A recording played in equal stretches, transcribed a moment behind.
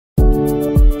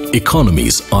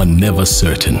Economies are never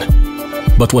certain.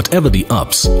 But whatever the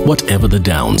ups, whatever the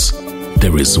downs,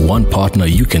 there is one partner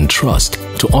you can trust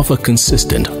to offer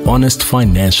consistent, honest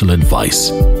financial advice.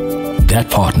 That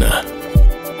partner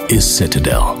is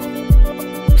Citadel.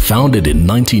 Founded in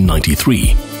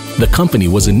 1993, the company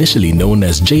was initially known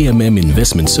as JMM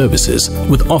Investment Services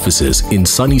with offices in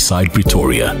Sunnyside,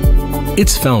 Pretoria.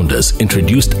 Its founders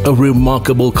introduced a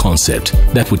remarkable concept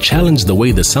that would challenge the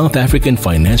way the South African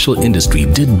financial industry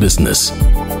did business.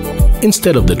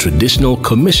 Instead of the traditional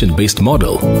commission-based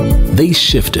model, they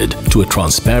shifted to a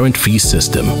transparent fee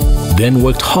system, then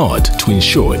worked hard to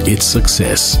ensure its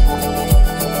success.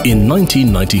 In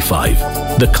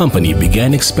 1995, the company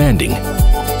began expanding,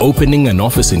 opening an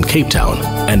office in Cape Town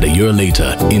and a year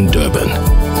later in Durban.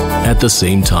 At the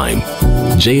same time,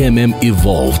 JMM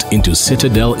evolved into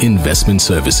Citadel Investment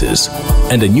Services,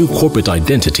 and a new corporate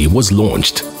identity was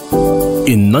launched.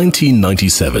 In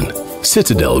 1997,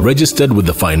 Citadel registered with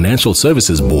the Financial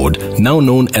Services Board, now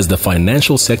known as the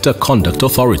Financial Sector Conduct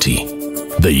Authority.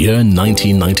 The year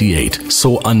 1998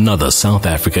 saw another South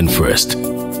African first: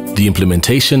 the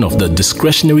implementation of the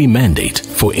discretionary mandate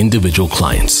for individual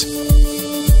clients.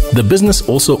 The business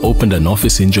also opened an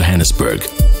office in Johannesburg,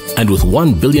 and with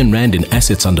 1 billion rand in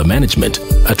assets under management,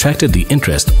 attracted the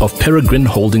interest of Peregrine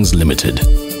Holdings Limited.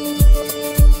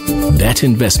 That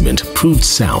investment proved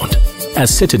sound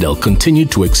as Citadel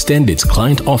continued to extend its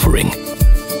client offering.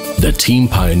 The team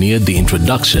pioneered the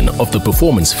introduction of the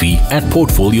performance fee at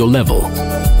portfolio level.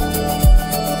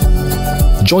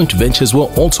 Joint ventures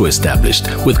were also established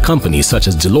with companies such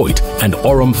as Deloitte and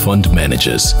Aurum Fund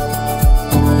Managers.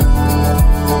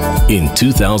 In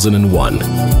 2001,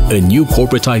 a new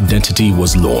corporate identity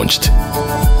was launched.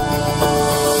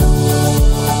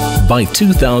 By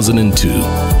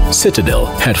 2002, Citadel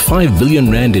had 5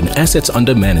 billion rand in assets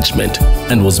under management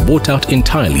and was bought out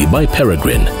entirely by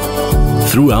Peregrine.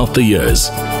 Throughout the years,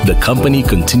 the company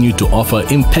continued to offer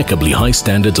impeccably high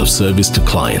standards of service to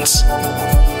clients.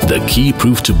 The key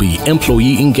proved to be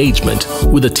employee engagement,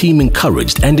 with the team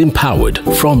encouraged and empowered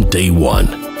from day one.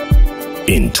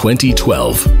 In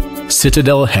 2012,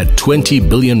 Citadel had 20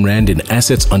 billion rand in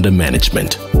assets under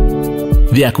management.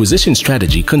 The acquisition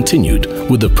strategy continued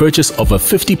with the purchase of a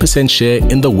 50% share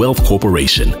in the Wealth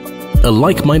Corporation, a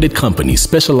like-minded company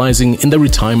specializing in the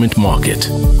retirement market.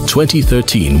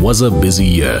 2013 was a busy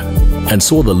year and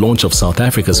saw the launch of South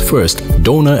Africa's first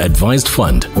donor-advised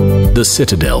fund, the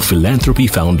Citadel Philanthropy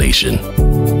Foundation.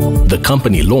 The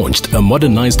company launched a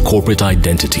modernized corporate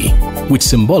identity, which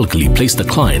symbolically placed the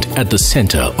client at the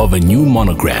center of a new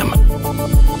monogram.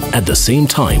 At the same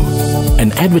time,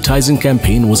 an advertising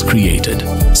campaign was created,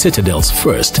 Citadel's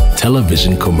first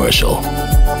television commercial.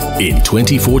 In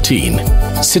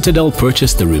 2014, Citadel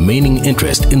purchased the remaining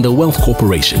interest in the Wealth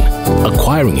Corporation,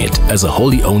 acquiring it as a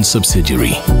wholly owned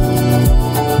subsidiary.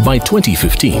 By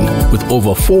 2015, with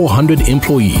over 400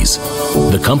 employees,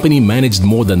 the company managed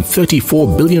more than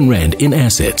 34 billion rand in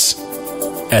assets.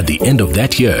 At the end of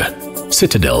that year,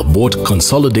 Citadel bought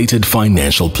Consolidated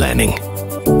Financial Planning.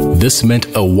 This meant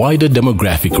a wider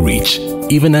demographic reach,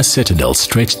 even as Citadel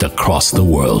stretched across the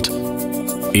world.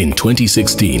 In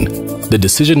 2016, the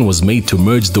decision was made to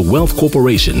merge the Wealth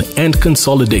Corporation and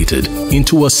Consolidated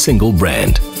into a single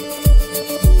brand.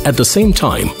 At the same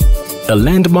time, a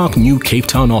landmark new Cape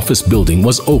Town office building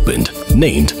was opened,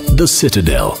 named the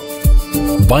Citadel.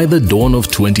 By the dawn of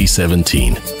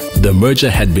 2017, the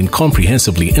merger had been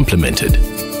comprehensively implemented.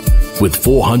 With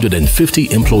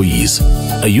 450 employees,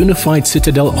 a unified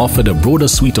Citadel offered a broader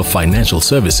suite of financial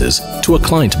services to a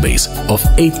client base of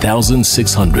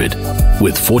 8,600,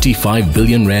 with 45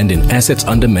 billion rand in assets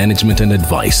under management and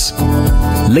advice.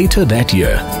 Later that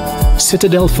year,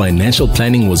 Citadel Financial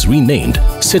Planning was renamed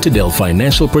Citadel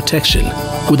Financial Protection,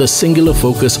 with a singular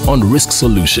focus on risk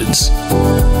solutions.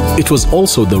 It was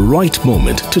also the right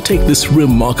moment to take this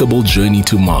remarkable journey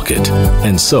to market,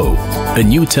 and so a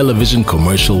new television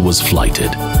commercial was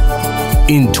flighted.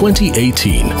 In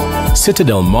 2018,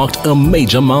 Citadel marked a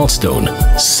major milestone,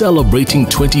 celebrating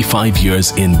 25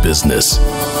 years in business.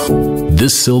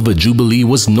 This silver jubilee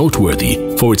was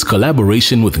noteworthy for its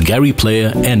collaboration with Gary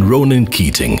Player and Ronan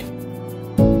Keating.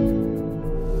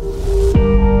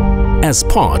 As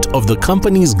part of the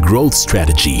company's growth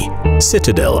strategy,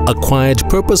 Citadel acquired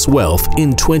Purpose Wealth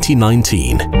in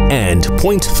 2019 and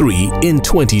Point3 in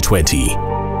 2020.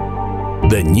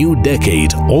 The new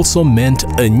decade also meant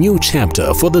a new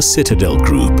chapter for the Citadel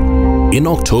Group. In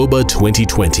October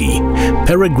 2020,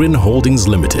 Peregrine Holdings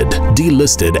Limited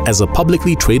delisted as a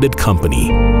publicly traded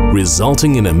company,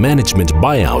 resulting in a management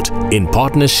buyout in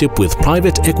partnership with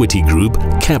private equity group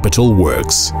Capital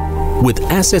Works. With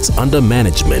assets under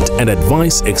management and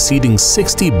advice exceeding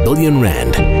 60 billion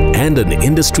rand and an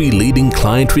industry-leading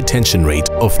client retention rate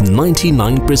of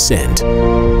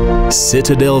 99%,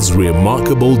 Citadel's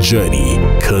remarkable journey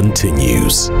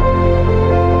continues.